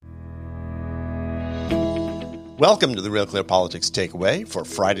Welcome to the Real Clear Politics Takeaway for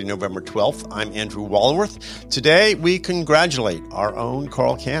Friday, November 12th. I'm Andrew Walworth. Today, we congratulate our own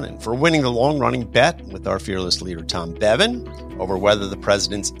Carl Cannon for winning the long-running bet with our fearless leader, Tom Bevan, over whether the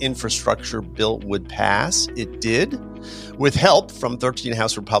president's infrastructure bill would pass. It did, with help from 13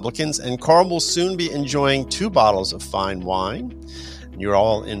 House Republicans, and Carl will soon be enjoying 2 bottles of fine wine. You're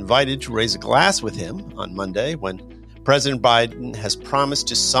all invited to raise a glass with him on Monday when President Biden has promised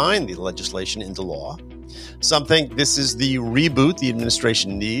to sign the legislation into law. Some think this is the reboot the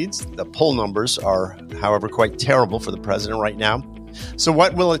administration needs. The poll numbers are, however, quite terrible for the president right now. So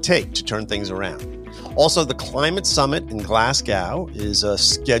what will it take to turn things around? Also, the climate summit in Glasgow is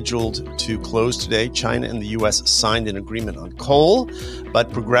scheduled to close today. China and the U.S. signed an agreement on coal,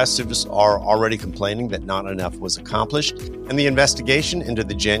 but progressives are already complaining that not enough was accomplished. And the investigation into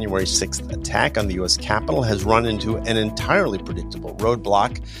the January 6th attack on the U.S. Capitol has run into an entirely predictable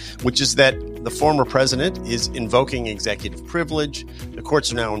roadblock, which is that the former president is invoking executive privilege. The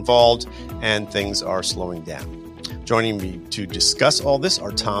courts are now involved, and things are slowing down. Joining me to discuss all this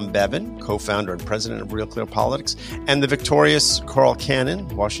are Tom Bevan, co-founder and president of Real Clear Politics, and the victorious Carl Cannon,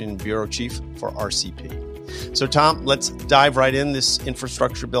 Washington bureau chief for RCP. So, Tom, let's dive right in. This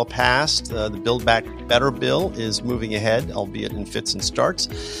infrastructure bill passed. The Build Back Better bill is moving ahead, albeit in fits and starts.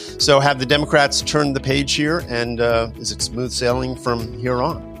 So have the Democrats turned the page here, and is it smooth sailing from here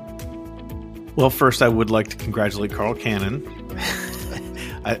on? Well, first, I would like to congratulate Carl Cannon.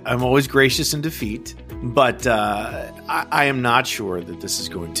 I'm always gracious in defeat. But I am not sure that this is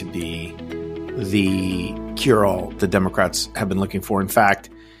going to be the cure-all the Democrats have been looking for. In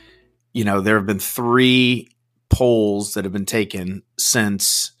fact, there have been 3 polls that have been taken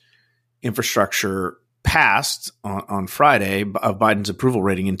since infrastructure passed on Friday of Biden's approval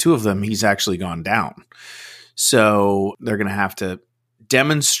rating. In 2 of them, he's actually gone down. So they're going to have to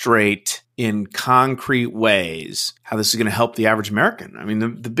demonstrate in concrete ways how this is going to help the average American. I mean,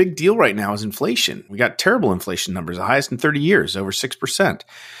 the big deal right now is inflation. We got terrible inflation numbers, the highest in 30 years, over 6%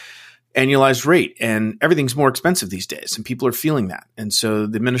 annualized rate. And everything's more expensive these days, and people are feeling that. And so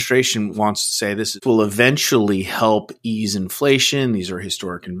the administration wants to say this will eventually help ease inflation. These are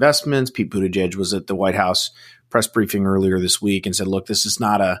historic investments. Pete Buttigieg was at the White House press briefing earlier this week and said, look, this is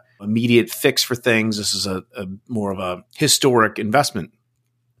not a immediate fix for things. This is a more of a historic investment.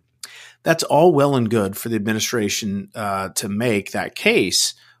 That's all well and good for the administration to make that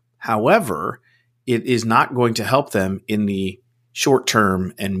case. However, it is not going to help them in the short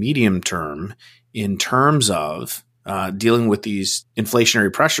term and medium term in terms of dealing with these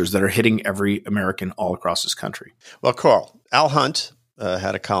inflationary pressures that are hitting every American all across this country. Well, Carl, Al Hunt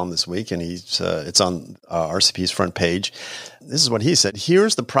had a column this week, and it's on RCP's front page. This is what he said.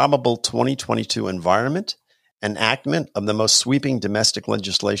 Here's the probable 2022 environment. Enactment of the most sweeping domestic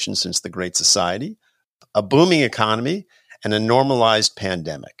legislation since the Great Society, a booming economy, and a normalized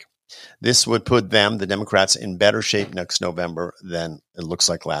pandemic. This would put them, the Democrats, in better shape next November than it looks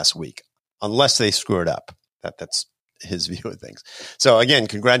like last week, unless they screw it up. That's his view of things. So again,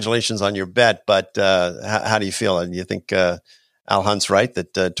 congratulations on your bet, but how do you feel? And you think Al Hunt's right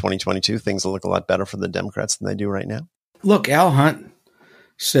that 2022 things will look a lot better for the Democrats than they do right now? Look, Al Hunt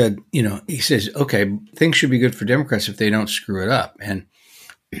said, he says, okay, things should be good for Democrats if they don't screw it up. And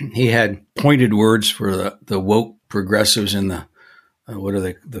he had pointed words for the woke progressives in the,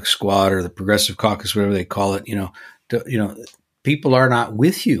 the squad or the progressive caucus, whatever they call it. People are not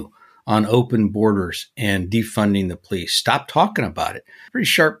with you on open borders and defunding the police. Stop talking about it. Pretty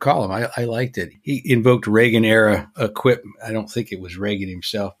sharp column. I liked it. He invoked Reagan era quip. I don't think it was Reagan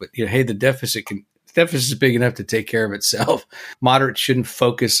himself, but hey, the deficit is big enough to take care of itself. Moderates shouldn't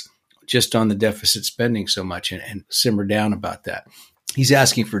focus just on the deficit spending so much and simmer down about that. He's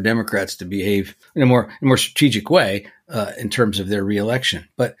asking for Democrats to behave in a more strategic way in terms of their reelection.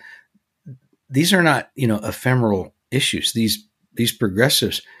 But these are not, ephemeral issues. These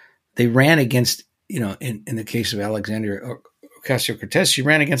progressives, they ran against, in the case of Alexandria Ocasio-Cortez, she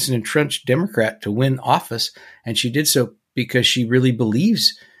ran against an entrenched Democrat to win office, and she did so because she really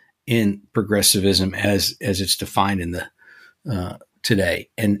believes in progressivism as it's defined in the today.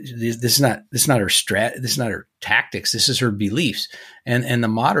 And this is not her this is not her tactics. This is her beliefs. And the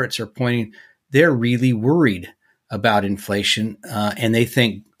moderates are pointing, they're really worried about inflation, and they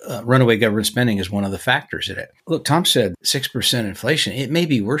think runaway government spending is one of the factors in it. Look, Tom said 6% inflation. It may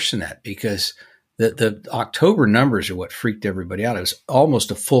be worse than that because the October numbers are what freaked everybody out. It was almost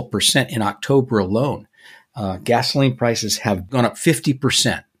a full percent in October alone. Gasoline prices have gone up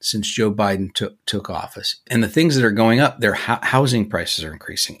 50% since Joe Biden took office. And the things that are going up, their housing prices are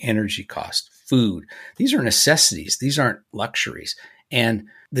increasing, energy costs, food. These are necessities. These aren't luxuries. And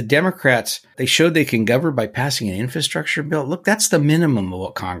the Democrats, they showed they can govern by passing an infrastructure bill. Look, that's the minimum of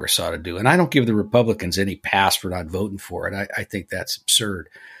what Congress ought to do. And I don't give the Republicans any pass for not voting for it. I think that's absurd.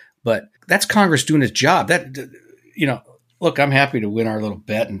 But that's Congress doing its job. Look, I'm happy to win our little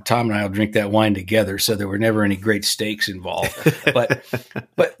bet, and Tom and I will drink that wine together, so there were never any great stakes involved. But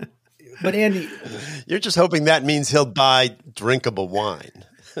Andy, you're just hoping that means he'll buy drinkable wine.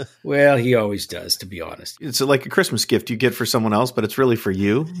 Well, he always does, to be honest. It's like a Christmas gift you get for someone else, but it's really for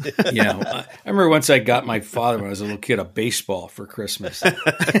you. I remember once I got my father when I was a little kid a baseball for Christmas.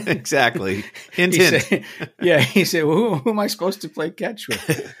 Exactly. Hint, hint. He said, well, who am I supposed to play catch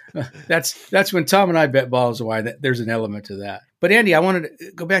with? That's when Tom and I bet balls of wine. There's an element to that. But Andy, I wanted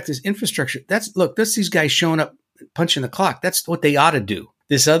to go back to this infrastructure. That's these guys showing up, punching the clock. That's what they ought to do.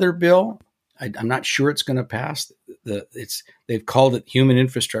 This other bill, I'm not sure it's going to pass. They've called it human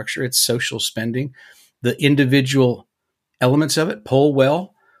infrastructure. It's social spending. The individual elements of it poll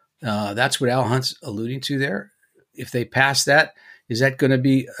well. That's what Al Hunt's alluding to there. If they pass that, is that going to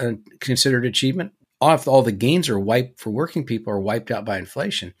be a considered achievement? If all the gains are wiped for working people are wiped out by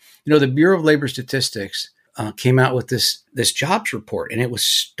inflation. The Bureau of Labor Statistics came out with this jobs report, and it was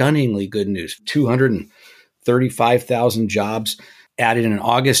stunningly good news. 235,000 jobs added in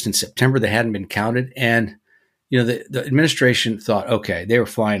August and September that hadn't been counted. And, the administration thought, okay, they were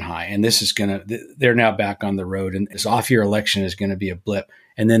flying high and they're now back on the road, and this off-year election is going to be a blip.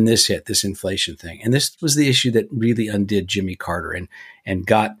 And then this inflation thing. And this was the issue that really undid Jimmy Carter and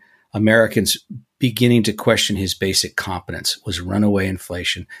got Americans beginning to question his basic competence, was runaway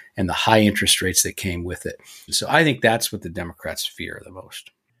inflation and the high interest rates that came with it. So I think that's what the Democrats fear the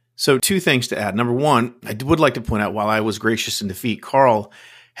most. So 2 things to add. Number 1, I would like to point out, while I was gracious in defeat, Carl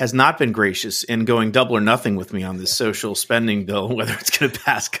has not been gracious in going double or nothing with me on this social spending bill, whether it's going to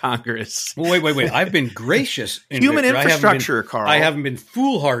pass Congress. Well, wait. I've been gracious in human victory. infrastructure, Carl. I haven't been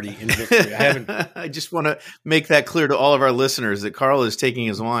foolhardy in victory. I haven't. I just want to make that clear to all of our listeners that Carl is taking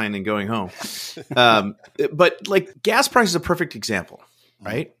his wine and going home. But gas price is a perfect example,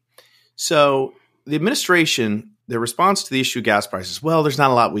 right? So the administration, their response to the issue of gas prices, well, there's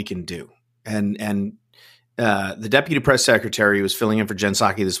not a lot we can do. And the deputy press secretary who was filling in for Jen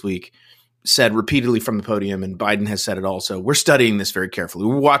Psaki this week said repeatedly from the podium, and Biden has said it also, we're studying this very carefully.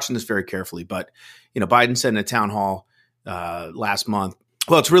 We're watching this very carefully. But, Biden said in a town hall last month,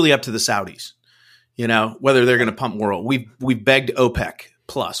 well, it's really up to the Saudis, whether they're going to pump more oil. We've begged OPEC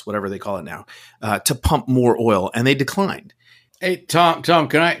plus, whatever they call it now, to pump more oil, and they declined. Hey, Tom,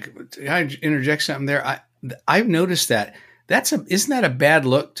 can I interject something there? I've noticed that. Isn't that a bad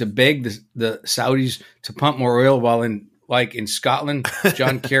look to beg the Saudis to pump more oil while in Scotland,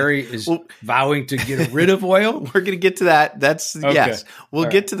 John Kerry is vowing to get rid of oil? We're going to get to that. That's okay. Yes. We'll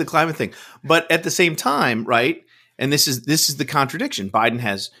get to the climate thing. But at the same time, right? And this is the contradiction. Biden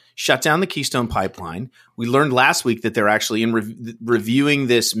has shut down the Keystone Pipeline. We learned last week that they're actually reviewing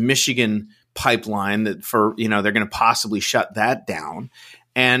this Michigan pipeline that they're going to possibly shut that down.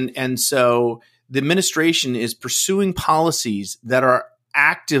 And so the administration is pursuing policies that are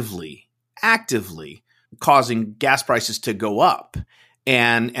actively causing gas prices to go up,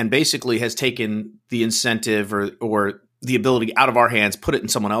 and basically has taken the incentive or the ability out of our hands, put it in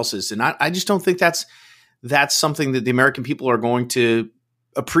someone else's. And I just don't think that's something that the American people are going to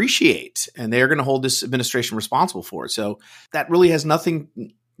appreciate, and they're going to hold this administration responsible for it. So that really has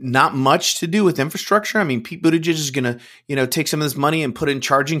not much to do with infrastructure. I mean, Pete Buttigieg is going to, take some of this money and put in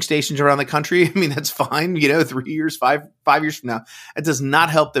charging stations around the country. I mean, that's fine, 3 years, five years from now. It does not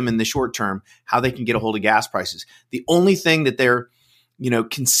help them in the short term how they can get a hold of gas prices. The only thing that they're,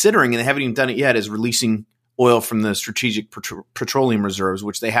 considering, and they haven't even done it yet, is releasing oil from the strategic petroleum reserves,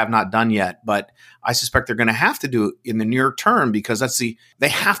 which they have not done yet. But I suspect they're going to have to do it in the near term, because they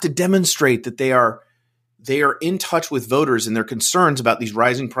have to demonstrate that they are in touch with voters and their concerns about these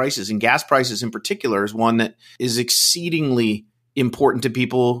rising prices, and gas prices in particular is one that is exceedingly important to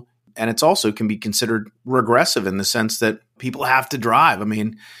people. And it's also can be considered regressive in the sense that people have to drive. I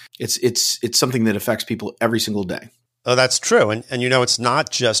mean, it's something that affects people every single day. Oh, that's true. And it's not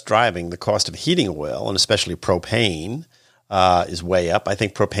just driving. The cost of heating oil, and especially propane, is way up. I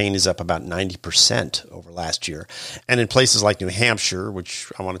think propane is up about 90% over last year. And in places like New Hampshire,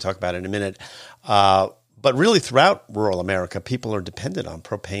 which I want to talk about in a minute, but really throughout rural America, people are dependent on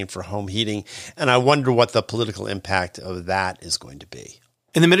propane for home heating. And I wonder what the political impact of that is going to be.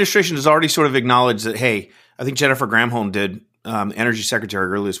 And the administration has already sort of acknowledged that, hey, I think Jennifer Granholm did, Energy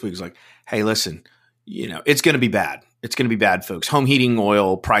Secretary earlier this week, was like, hey, listen, it's going to be bad. It's going to be bad, folks. Home heating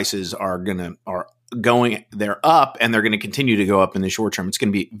oil prices are they're up, and they're going to continue to go up in the short term. It's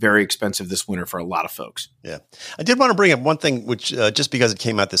going to be very expensive this winter for a lot of folks. Yeah. I did want to bring up one thing, which just because it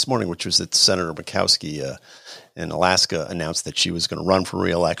came out this morning, which was that Senator Murkowski in Alaska announced that she was going to run for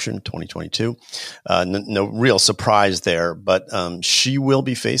re-election 2022. No real surprise there, but she will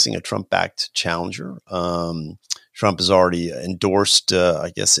be facing a Trump-backed challenger. Trump has already endorsed,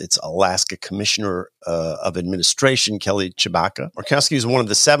 I guess it's Alaska Commissioner of Administration, Kelly Tshibaka. Murkowski is one of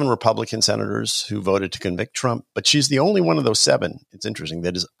the 7 Republican senators who voted to convict Trump, but she's the only one of those 7, it's interesting,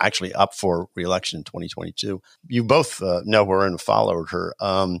 that is actually up for re-election in 2022. You both know her and followed her.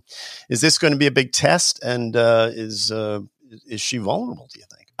 Is this going to be a big test, and is she vulnerable, do you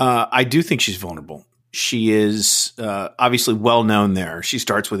think? I do think she's vulnerable. She is obviously well known there. She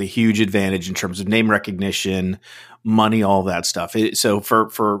starts with a huge advantage in terms of name recognition, money, all that stuff. So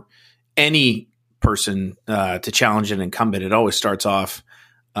for any person to challenge an incumbent, it always starts off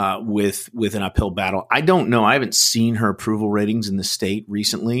with an uphill battle. I don't know. I haven't seen her approval ratings in the state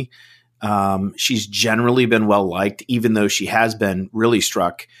recently. She's generally been well liked, even though she has been really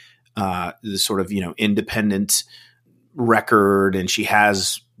struck the sort of independent record, and she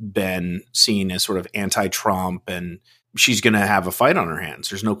has been seen as sort of anti-Trump, and she's going to have a fight on her hands.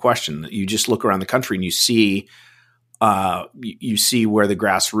 There's no question. You just look around the country and you see where the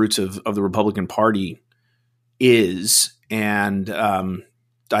grassroots of the Republican Party is, and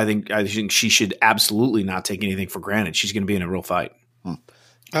I think she should absolutely not take anything for granted. She's going to be in a real fight.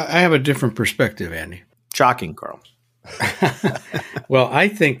 I have a different perspective, Andy. Shocking, Carl. Well, I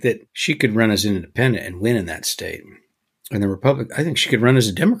think that she could run as an independent and win in that state. And the Republican, I think she could run as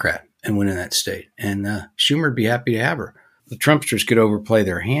a Democrat and win in that state. And Schumer would be happy to have her. The Trumpsters could overplay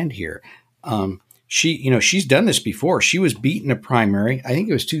their hand here. She's done this before. She was beaten a primary, I think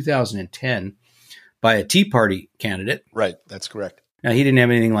it was 2010, by a Tea Party candidate. Right, that's correct. Now, he didn't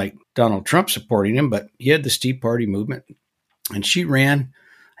have anything like Donald Trump supporting him, but he had this Tea Party movement. And she ran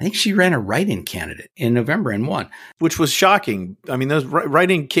a write-in candidate in November and won. Which was shocking. I mean, those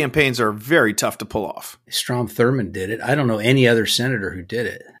write-in campaigns are very tough to pull off. Strom Thurmond did it. I don't know any other senator who did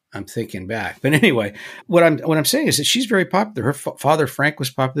it. I'm thinking back. But anyway, what I'm saying is that she's very popular. Her father, Frank,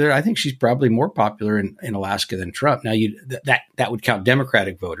 was popular. I think she's probably more popular in Alaska than Trump. Now, that would count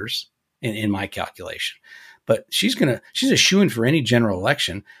Democratic voters in my calculation. But she's a shoo-in for any general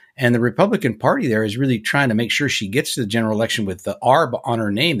election. And the Republican Party there is really trying to make sure she gets to the general election with the R on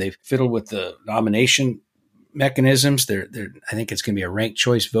her name. They've fiddled with the nomination mechanisms. I think it's going to be a ranked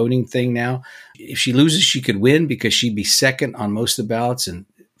choice voting thing now. If she loses, she could win because she'd be second on most of the ballots, and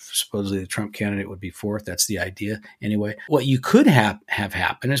supposedly the Trump candidate would be fourth. That's the idea. Anyway, what you could have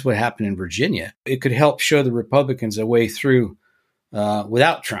happen is what happened in Virginia. It could help show the Republicans a way through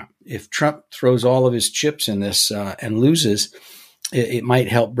without Trump. If Trump throws all of his chips in this and loses, it might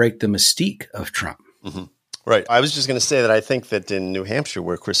help break the mystique of Trump. Mm-hmm. Right. I was just going to say that I think that in New Hampshire,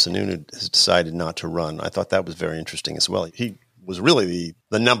 where Chris Sununu has decided not to run, I thought that was very interesting as well. He was really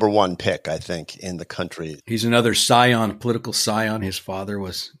the number one pick, I think, in the country. He's another scion, a political scion. His father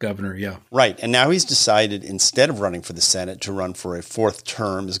was governor, yeah. Right. And now he's decided, instead of running for the Senate, to run for a 4th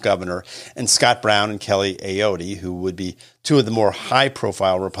term as governor. And Scott Brown and Kelly Ayotte, who would be 2 of the more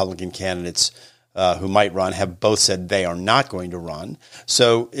high-profile Republican candidates who might run, have both said they are not going to run.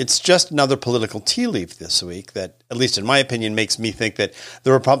 So it's just another political tea leaf this week that, at least in my opinion, makes me think that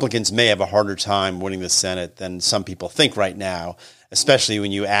the Republicans may have a harder time winning the Senate than some people think right now, especially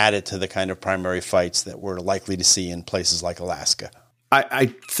when you add it to the kind of primary fights that we're likely to see in places like Alaska. I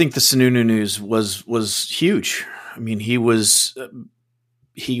think the Sununu news was huge. I mean, he was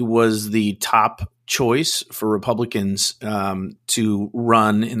the top choice for Republicans to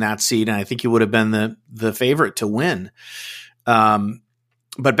run in that seat, and I think he would have been the favorite to win.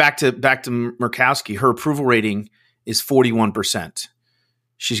 But back to Murkowski, her approval rating is 41%.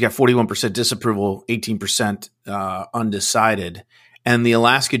 She's got 41% disapproval, 18% undecided, and the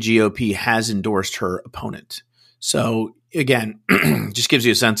Alaska GOP has endorsed her opponent. So again, just gives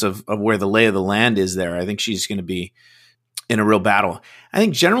you a sense of where the lay of the land is there. I think she's going to be in a real battle. I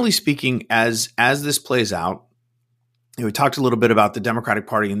think generally speaking, as this plays out, we talked a little bit about the Democratic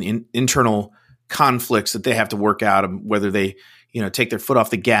Party and the internal conflicts that they have to work out, of whether they, take their foot off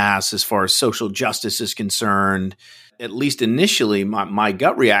the gas as far as social justice is concerned. At least initially, my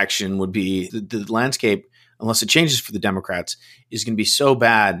gut reaction would be the landscape, unless it changes for the Democrats, is going to be so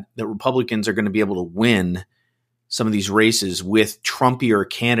bad that Republicans are going to be able to win some of these races with Trumpier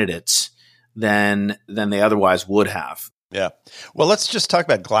candidates than they otherwise would have. Yeah. Well, let's just talk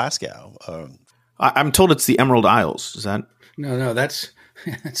about Glasgow. I'm told it's the Emerald Isles. Is that? No, that's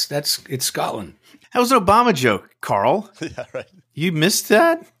it's Scotland. That was an Obama joke, Carl. Yeah, right. You missed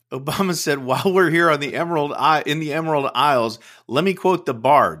that? Obama said, "While we're here on the in the Emerald Isles, let me quote the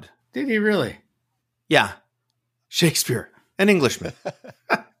Bard." Did he really? Yeah, Shakespeare, an Englishman.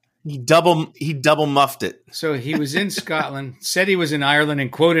 He double muffed it. So he was in Scotland, said he was in Ireland,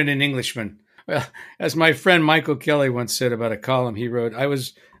 and quoted an Englishman. Well, as my friend Michael Kelly once said about a column he wrote, I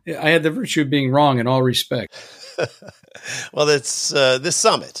had the virtue of being wrong in all respect. Well, it's this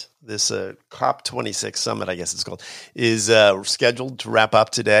summit, this COP26 summit, I guess it's called, is scheduled to wrap up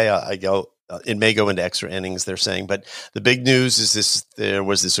today. It may go into extra innings, they're saying. But the big news is there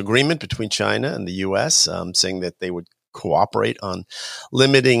was this agreement between China and the U.S. Saying that they would cooperate on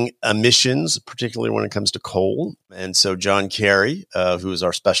limiting emissions, particularly when it comes to coal. And so John Kerry, who is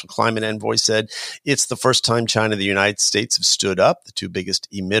our special climate envoy, said it's the first time China and the United States have stood up, the two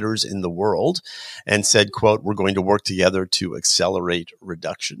biggest emitters in the world, and said, quote, we're going to work together to accelerate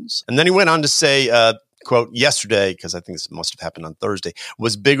reductions. And then he went on to say, quote, yesterday, because I think this must have happened on Thursday,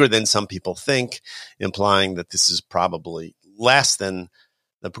 was bigger than some people think, implying that this is probably less than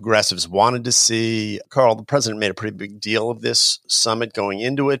the progressives wanted to see. Carl, the president made a pretty big deal of this summit going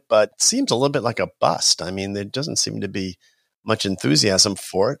into it, but it seems a little bit like a bust. I mean, there doesn't seem to be much enthusiasm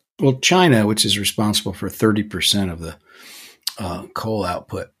for it. Well, China, which is responsible for 30% of the coal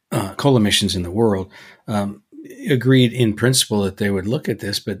output, coal emissions in the world, agreed in principle that they would look at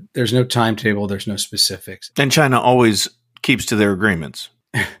this, but there's no timetable, there's no specifics. And China always keeps to their agreements.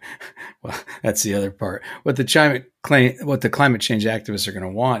 Well, that's the other part. What the climate change activists are going to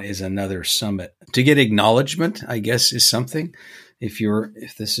want is another summit to get acknowledgement, I guess, is something. If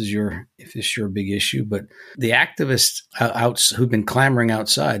this is your big issue, but the activists who've been clamoring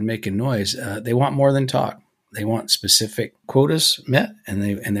outside, making noise, they want more than talk. They want specific quotas met, and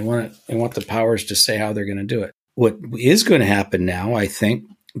they want the powers to say how they're going to do it. What is going to happen now, I think,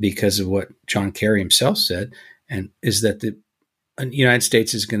 because of what John Kerry himself said, and is that the United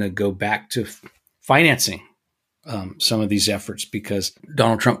States is going to go back to financing some of these efforts, because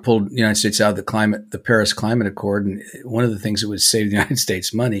Donald Trump pulled the United States out of the Paris Climate Accord. And one of the things that would save the United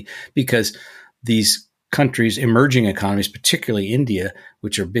States money, because these countries, emerging economies, particularly India,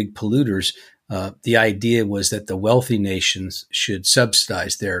 which are big polluters, the idea was that the wealthy nations should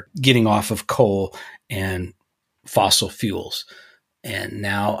subsidize their getting off of coal and fossil fuels. And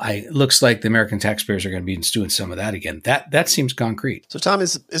now it looks like the American taxpayers are going to be doing some of that again. That seems concrete. So, Tom,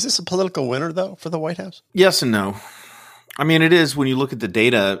 is this a political winner, though, for the White House? Yes and no. I mean, it is when you look at the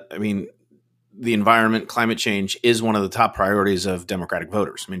data. I mean, the environment, climate change is one of the top priorities of Democratic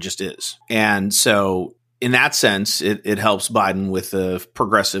voters. I mean, it just is. And so in that sense, it helps Biden with the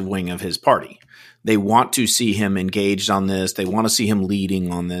progressive wing of his party. They want to see him engaged on this. They want to see him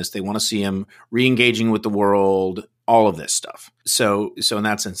leading on this. They want to see him re-engaging with the world, all of this stuff. So in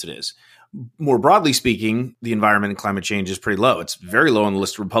that sense, it is. More broadly speaking, the environment and climate change is pretty low. It's very low on the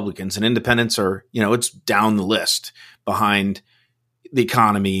list of Republicans, and independents are, it's down the list behind the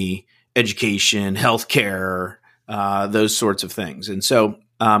economy, education, healthcare, those sorts of things. And so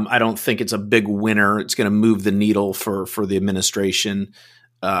I don't think it's a big winner. It's going to move the needle for the administration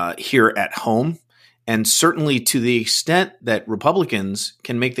here at home. And certainly to the extent that Republicans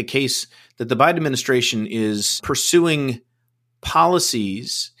can make the case that the Biden administration is pursuing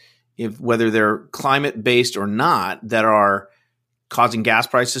policies, whether they're climate-based or not, that are causing gas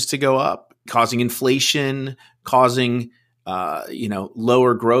prices to go up, causing inflation, causing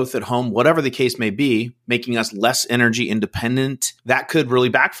lower growth at home, whatever the case may be, making us less energy independent, that could really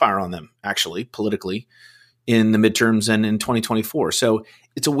backfire on them, actually, politically, in the midterms and in 2024. So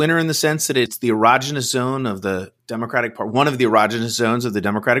it's a winner in the sense that it's the erogenous zone of the Democratic Party, one of the erogenous zones of the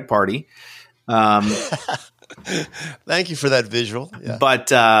Democratic Party. Thank you for that visual. Yeah.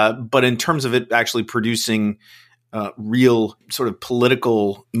 But in terms of it actually producing real sort of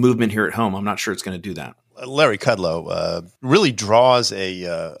political movement here at home, I'm not sure it's going to do that. Larry Kudlow really draws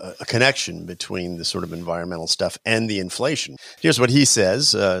a connection between the sort of environmental stuff and the inflation. Here's what he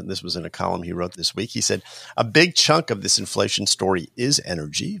says. This was in a column he wrote this week. He said, a big chunk of this inflation story is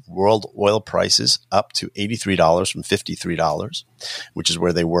energy. World oil prices up to $83 from $53, which is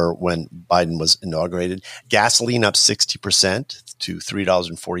where they were when Biden was inaugurated. Gasoline up 60% to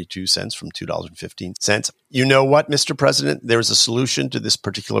 $3.42 from $2.15. You know what, Mr. President? There's a solution to this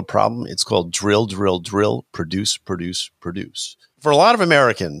particular problem. It's called drill, drill, drill, produce, produce, produce. For a lot of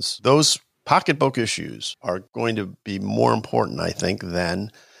Americans, those pocketbook issues are going to be more important, I think,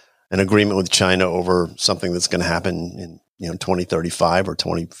 than an agreement with China over something that's going to happen in 2035 or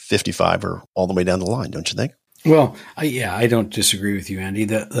 2055 or all the way down the line, don't you think? Well, I don't disagree with you, Andy.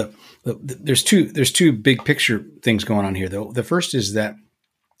 There's two big picture things going on here, though. The first is that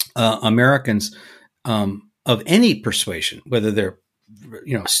Americans of any persuasion, whether they're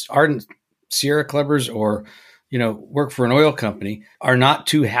ardent Sierra Clubbers or, work for an oil company are not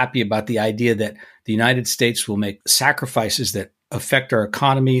too happy about the idea that the United States will make sacrifices that affect our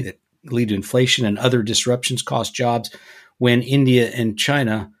economy, that lead to inflation and other disruptions, cost jobs, when India and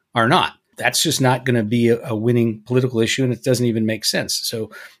China are not. That's just not going to be a winning political issue, and it doesn't even make sense.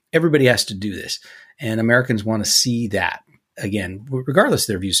 So everybody has to do this, and Americans want to see that, again, regardless of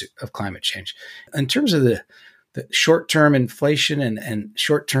their views of climate change. In terms of the short-term inflation and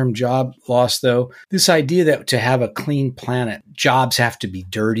short-term job loss, though, this idea that to have a clean planet, jobs have to be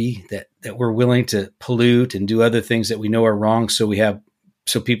dirty, that we're willing to pollute and do other things that we know are wrong so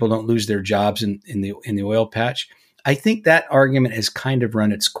people don't lose their jobs in the oil patch. I think that argument has kind of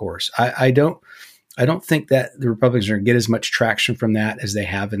run its course. I don't think that the Republicans are going to get as much traction from that as they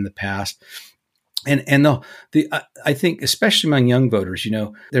have in the past. And I think, especially among young voters,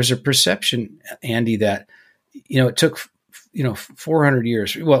 there's a perception, Andy, that it took 400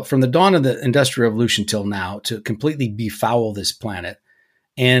 years, well, from the dawn of the Industrial Revolution till now, to completely befoul this planet,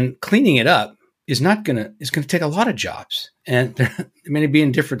 and cleaning it up is going to take a lot of jobs, and they may be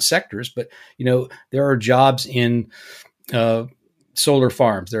in different sectors, but there are jobs in solar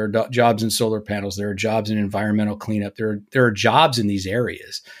farms, there are jobs in solar panels, there are jobs in environmental cleanup, there are jobs in these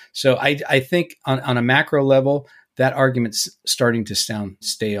areas. So I think on a macro level, that argument's starting to sound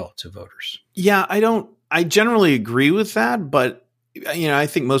stale to voters. Yeah, I generally agree with that, but I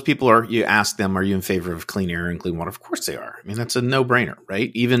think most people you ask them, are you in favor of clean air and clean water? Of course they are. I mean, that's a no-brainer,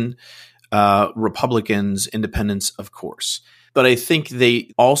 right? Even Republicans, independents, of course. But I think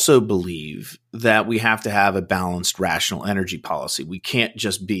they also believe that we have to have a balanced, rational energy policy. We can't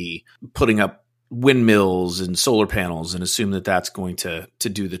just be putting up windmills and solar panels and assume that that's going to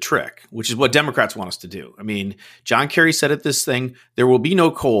do the trick, which is what Democrats want us to do. I mean, John Kerry said at this thing, there will be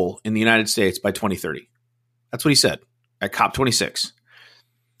no coal in the United States by 2030. That's what he said at COP26.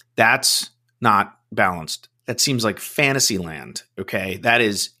 That's not balanced. That seems like fantasy land, okay? That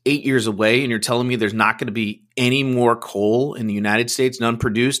is 8 years away, and you're telling me there's not going to be any more coal in the United States, none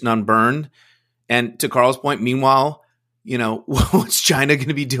produced, none burned. And to Carl's point, meanwhile, what's China going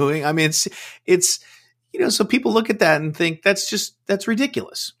to be doing? I mean, it's so people look at that and think that's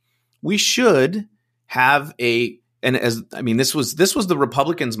ridiculous. We should have this was the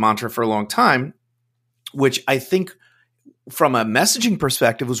Republicans' mantra for a long time, which I think from a messaging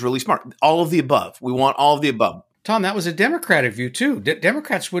perspective was really smart. All of the above. We want all of the above. Tom, that was a Democratic view too.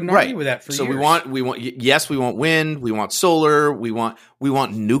 Democrats wouldn't argue with that for years. So we want we want wind, we want solar, we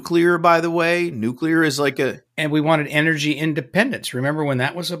want nuclear, by the way. Nuclear is and we wanted energy independence. Remember when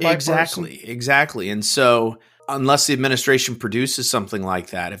that was a bipartisan? Exactly. And so unless the administration produces something like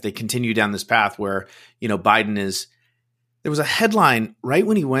that, if they continue down this path where, Biden there was a headline right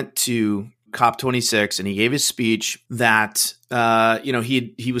when he went to COP26 and he gave his speech that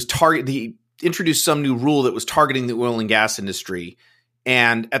he introduced some new rule that was targeting the oil and gas industry,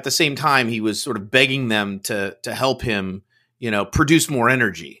 and at the same time he was sort of begging them to help him produce more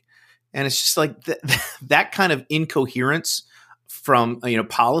energy. And it's just like that kind of incoherence from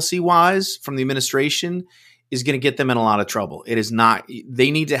policy wise from the administration is going to get them in a lot of trouble. It is not.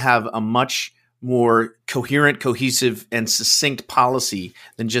 They need to have a much more coherent, cohesive, and succinct policy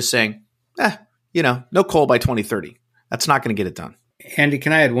than just saying, no coal by 2030. That's not going to get it done. Andy,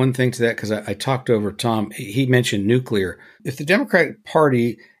 can I add one thing to that? Because I talked over Tom. He mentioned nuclear. If the Democratic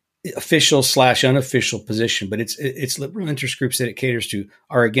Party official / unofficial position, but it's liberal interest groups that it caters to,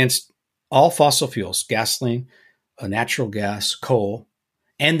 are against all fossil fuels, gasoline, natural gas, coal,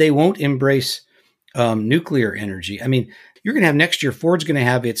 and they won't embrace nuclear energy. I mean, you're going to have next year, Ford's going to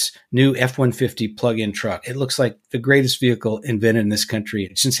have its new F-150 plug-in truck. It looks like the greatest vehicle invented in this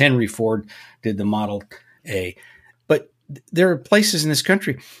country since Henry Ford did the Model A. But there are places in this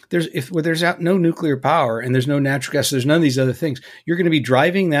country, where there's no nuclear power and there's no natural gas, so there's none of these other things. You're going to be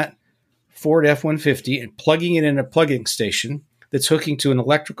driving that Ford F-150 and plugging it in a plugging station that's hooking to an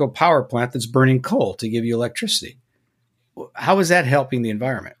electrical power plant that's burning coal to give you electricity. How is that helping the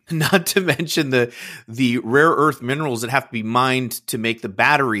environment? Not to mention the rare earth minerals that have to be mined to make the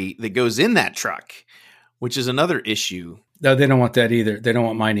battery that goes in that truck, which is another issue. No, they don't want that either. They don't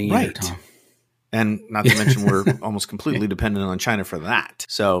want mining either, right. Tom. And not to mention we're almost completely dependent on China for that.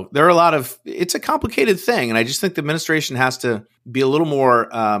 So there are it's a complicated thing. And I just think the administration has to be a little more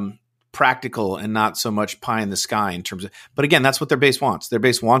practical and not so much pie in the sky in terms of, but again, that's what their base wants. Their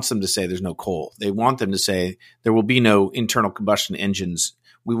base wants them to say there's no coal. They want them to say there will be no internal combustion engines.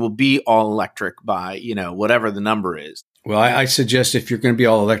 We will be all electric by, whatever the number is. Well, I suggest if you're going to be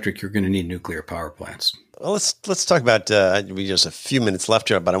all electric, you're going to need nuclear power plants. Well, let's talk about, we just a few minutes left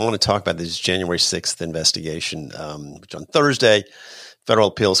here, but I want to talk about this January 6th investigation, which on Thursday, Federal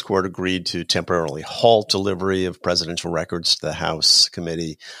Appeals Court agreed to temporarily halt delivery of presidential records to the House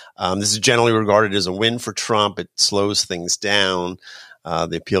committee. This is generally regarded as a win for Trump. It slows things down.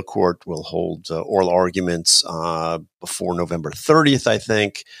 The appeal court will hold oral arguments before November 30th, I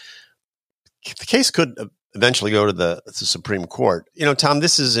think. The case could eventually go to the Supreme Court. You know, Tom,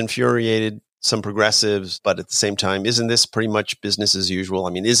 this has infuriated some progressives, but at the same time, isn't this pretty much business as usual? I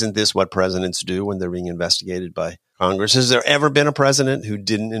mean, isn't this what presidents do when they're being investigated by Congress? Has there ever been a president who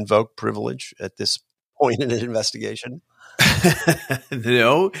didn't invoke privilege at this point in an investigation?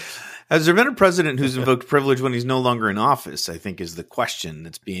 No. Has there been a president who's invoked privilege when he's no longer in office, I think is the question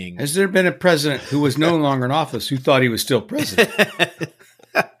that's being... Has there been a president who was no longer in office who thought he was still president?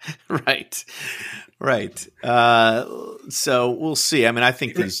 Right. So we'll see. I mean, I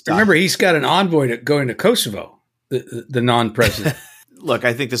think these... Remember, he's got an envoy going to Kosovo, the non-president. Look,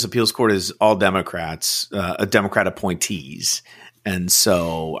 I think this appeals court is all Democrats, Democrat appointees. And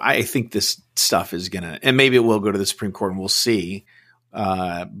so I think this stuff is going to, and maybe it will go to the Supreme Court and we'll see.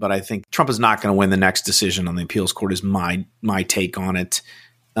 But I think Trump is not going to win the next decision on the appeals court is my take on it.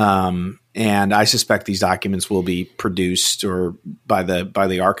 And I suspect these documents will be produced or by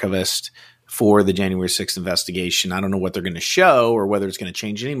the archivist for the January 6th investigation. I don't know what they're going to show or whether it's going to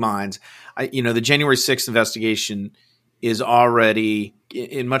change any minds. The January 6th investigation is already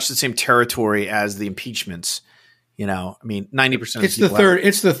in much the same territory as the impeachments. You know, I mean, 90% of people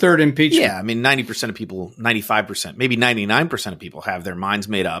it's the third impeachment. Yeah. I mean, 90% of people, 95%, maybe 99% of people have their minds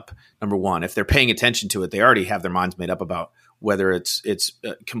made up. Number one, if they're paying attention to it, they already have their minds made up about whether it's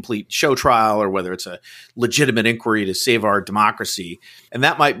a complete show trial or whether it's a legitimate inquiry to save our democracy. And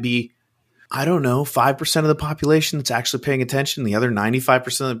that might be, I don't know, 5% of the population that's actually paying attention. The other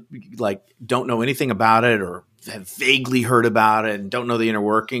 95% don't know anything about it or have vaguely heard about it and don't know the inner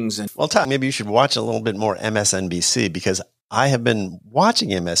workings. And well, Tom, maybe you should watch a little bit more MSNBC because I have been watching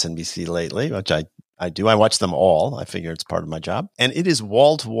MSNBC lately, which I do. I watch them all. I figure it's part of my job. And it is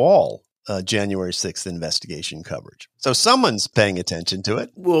wall-to-wall January 6th investigation coverage. So someone's paying attention to it.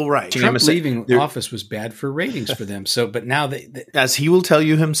 Well, right. Trump leaving office was bad for ratings for them. So, but now they as he will tell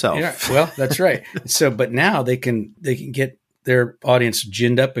you himself. Yeah, well, that's right. So, but now they can get their audience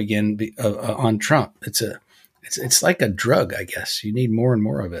ginned up again on Trump. It's like a drug, I guess. You need more and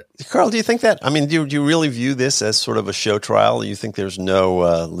more of it. Carl, do you think that? I mean, do you really view this as sort of a show trial? You think there's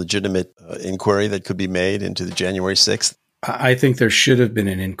no legitimate inquiry that could be made into the January 6th? I think there should have been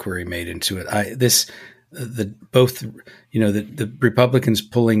an inquiry made into it. The Republicans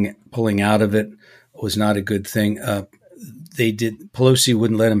pulling out of it was not a good thing. Pelosi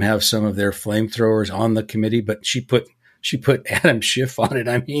wouldn't let them have some of their flamethrowers on the committee, but she put Adam Schiff on it.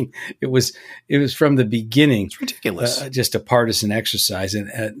 I mean, it was from the beginning. It's ridiculous. Just a partisan exercise.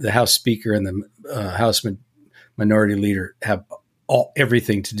 And the House Speaker and the House Minority Leader have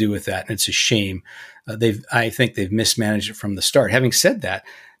everything to do with that. And it's a shame. I think they've mismanaged it from the start. Having said that,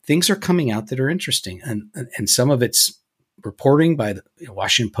 things are coming out that are interesting. And some of it's reporting by the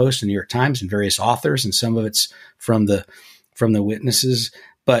Washington Post and New York Times and various authors. And some of it's from the witnesses.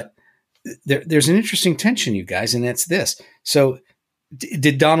 But there's an interesting tension, you guys, and that's this. So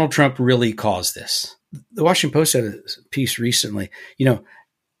did Donald Trump really cause this? The Washington Post had a piece recently,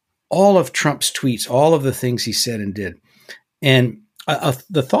 all of Trump's tweets, all of the things he said and did. And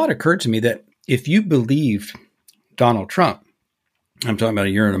the thought occurred to me that if you believed Donald Trump, I'm talking about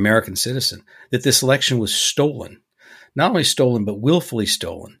you're an American citizen, that this election was stolen, not only stolen, but willfully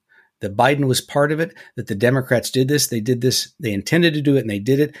stolen, that Biden was part of it, that the Democrats did this, they intended to do it, and they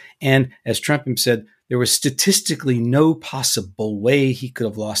did it. And as Trump said, there was statistically no possible way he could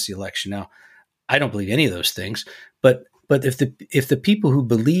have lost the election. Now, I don't believe any of those things, but if the people who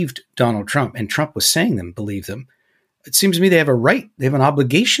believed Donald Trump, and Trump was saying them, believe them, it seems to me they have an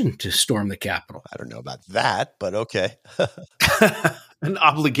obligation to storm the Capitol. I don't know about that, but okay. An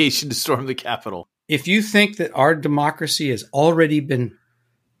obligation to storm the Capitol. If you think that our democracy has already been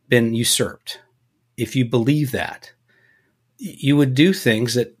usurped, if you believe that, you would do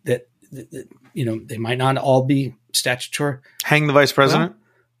things that they might not all be statutory. Hang the vice president.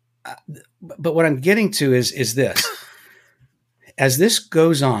 Well, but what I'm getting to is this. As this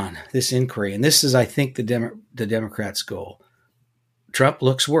goes on, this inquiry, and this is, I think, the Democrats' goal, Trump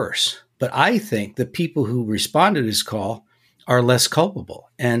looks worse. But I think the people who responded to his call are less culpable.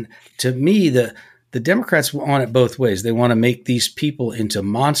 And to me, the Democrats want it both ways. They want to make these people into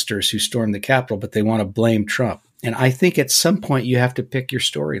monsters who stormed the Capitol, but they want to blame Trump. And I think at some point you have to pick your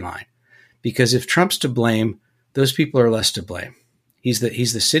storyline. Because if Trump's to blame, those people are less to blame. He's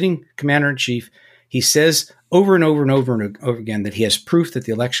the sitting commander-in-chief. He says over and over and over and over again that he has proof that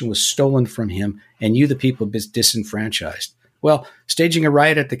the election was stolen from him and you, the people, have been disenfranchised. Well, staging a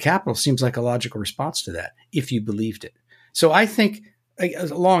riot at the Capitol seems like a logical response to that, if you believed it. So I think, a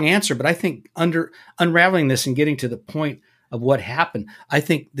long answer, but I think unraveling this and getting to the point of what happened, I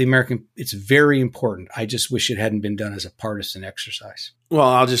think it's very important. I just wish it hadn't been done as a partisan exercise. Well,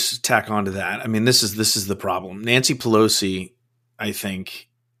 I'll just tack on to that. I mean, this is the problem. Nancy Pelosi, I think,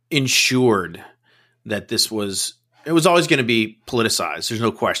 ensured that it was always going to be politicized. There's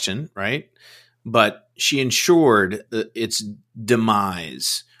no question, right? But she ensured its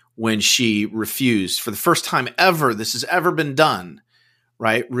demise when she refused, for the first time ever this has ever been done,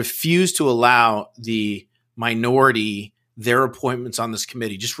 right? Refused to allow the minority their appointments on this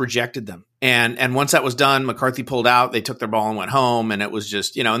committee, just rejected them. And once that was done, McCarthy pulled out, they took their ball and went home. And it was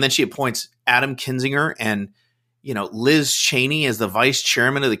just, and then she appoints Adam Kinzinger and, Liz Cheney as the vice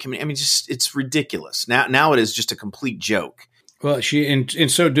chairman of the committee. I mean, just, it's ridiculous. Now it is just a complete joke. Well, she, in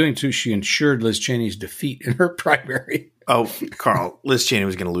so doing too, she ensured Liz Cheney's defeat in her primary. Oh, Carl, Liz Cheney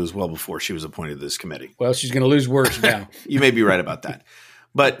was going to lose well before she was appointed to this committee. Well, she's going to lose worse now. You may be right about that.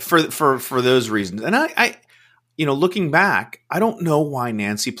 But for those reasons, and I looking back, I don't know why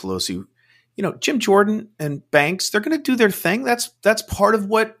Nancy Pelosi, Jim Jordan and Banks, they're going to do their thing. That's part of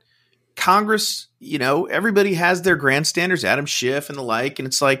what Congress, everybody has their grandstanders, Adam Schiff and the like. And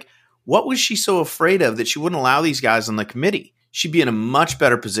it's like, what was she so afraid of that she wouldn't allow these guys on the committee? She'd be in a much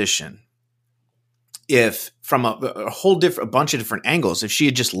better position if, from a bunch of different angles, if she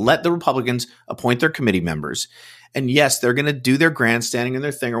had just let the Republicans appoint their committee members. And yes, they're going to do their grandstanding and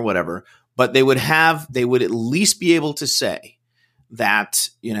their thing or whatever, but they would at least be able to say that,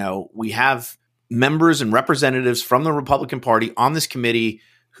 we have members and representatives from the Republican Party on this committee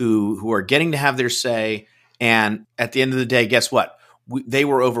who are getting to have their say. And at the end of the day, guess what? They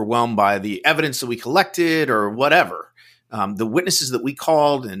were overwhelmed by the evidence that we collected or whatever, the witnesses that we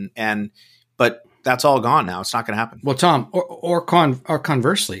called, but that's all gone now. It's not going to happen. Well, Tom, or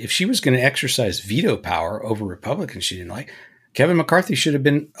conversely, if she was going to exercise veto power over Republicans she didn't like, Kevin McCarthy should have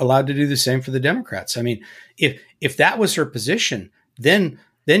been allowed to do the same for the Democrats. I mean, if that was her position, then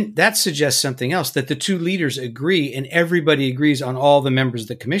that suggests something else, that the two leaders agree and everybody agrees on all the members of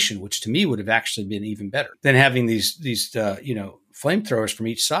the commission, which to me would have actually been even better than having these flamethrowers from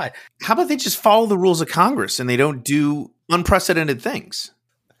each side. How about they just follow the rules of Congress and they don't do unprecedented things?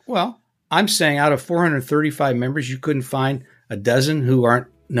 Well, I'm saying out of 435 members, you couldn't find a dozen who aren't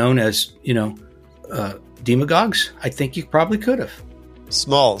known as, demagogues. I think you probably could have.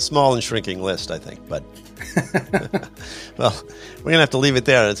 Small and shrinking list, I think. But, well, we're going to have to leave it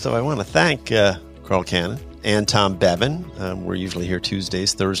there. So I want to thank Carl Cannon and Tom Bevan. We're usually here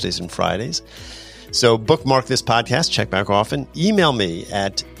Tuesdays, Thursdays, and Fridays. So bookmark this podcast. Check back often. Email me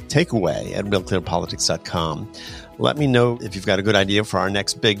at takeaway@realclearpolitics.com. Let me know if you've got a good idea for our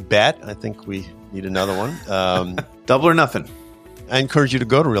next big bet. I think we need another one. Double or nothing. I encourage you to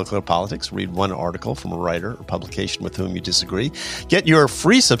go to Real Clear Politics, read one article from a writer or publication with whom you disagree. Get your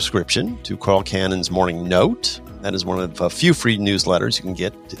free subscription to Carl Cannon's Morning Note. That is one of a few free newsletters you can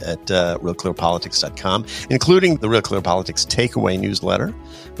get at realclearpolitics.com, including the Real Clear Politics Takeaway newsletter,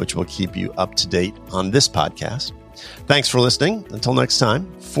 which will keep you up to date on this podcast. Thanks for listening. Until next time,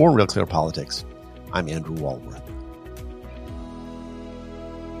 for Real Clear Politics, I'm Andrew Walworth.